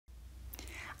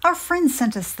Our friend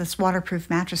sent us this waterproof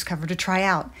mattress cover to try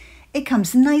out. It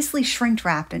comes nicely shrink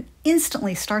wrapped and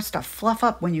instantly starts to fluff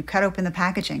up when you cut open the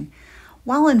packaging.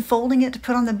 While unfolding it to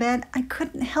put on the bed, I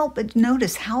couldn't help but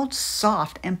notice how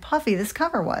soft and puffy this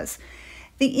cover was.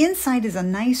 The inside is a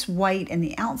nice white and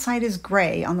the outside is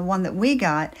gray on the one that we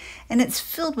got, and it's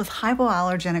filled with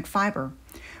hypoallergenic fiber.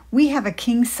 We have a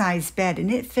king-size bed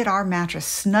and it fit our mattress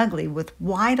snugly with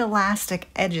wide elastic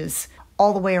edges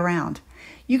all the way around.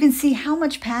 You can see how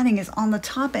much padding is on the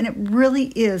top and it really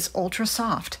is ultra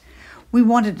soft. We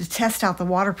wanted to test out the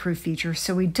waterproof feature,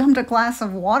 so we dumped a glass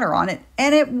of water on it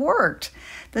and it worked.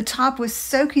 The top was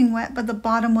soaking wet, but the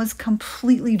bottom was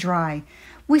completely dry.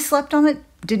 We slept on it,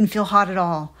 didn't feel hot at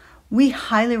all. We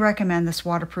highly recommend this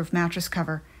waterproof mattress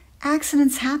cover.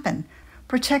 Accidents happen.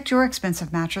 Protect your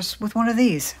expensive mattress with one of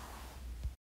these.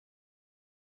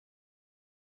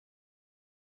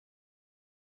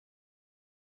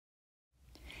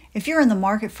 If you're in the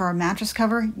market for a mattress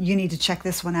cover, you need to check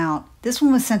this one out. This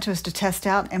one was sent to us to test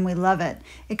out and we love it.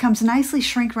 It comes nicely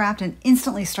shrink wrapped and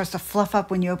instantly starts to fluff up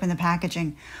when you open the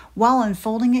packaging. While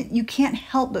unfolding it, you can't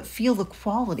help but feel the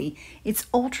quality. It's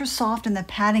ultra soft and the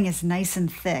padding is nice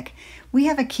and thick. We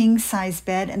have a king size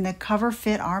bed and the cover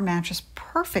fit our mattress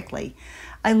perfectly.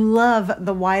 I love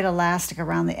the wide elastic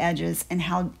around the edges and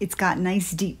how it's got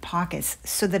nice deep pockets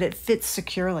so that it fits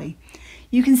securely.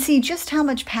 You can see just how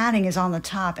much padding is on the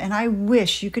top, and I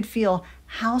wish you could feel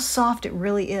how soft it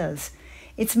really is.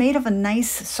 It's made of a nice,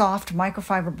 soft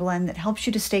microfiber blend that helps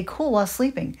you to stay cool while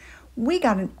sleeping. We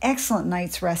got an excellent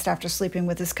night's rest after sleeping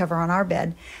with this cover on our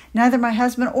bed. Neither my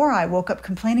husband or I woke up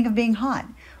complaining of being hot.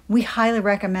 We highly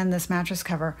recommend this mattress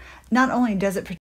cover. Not only does it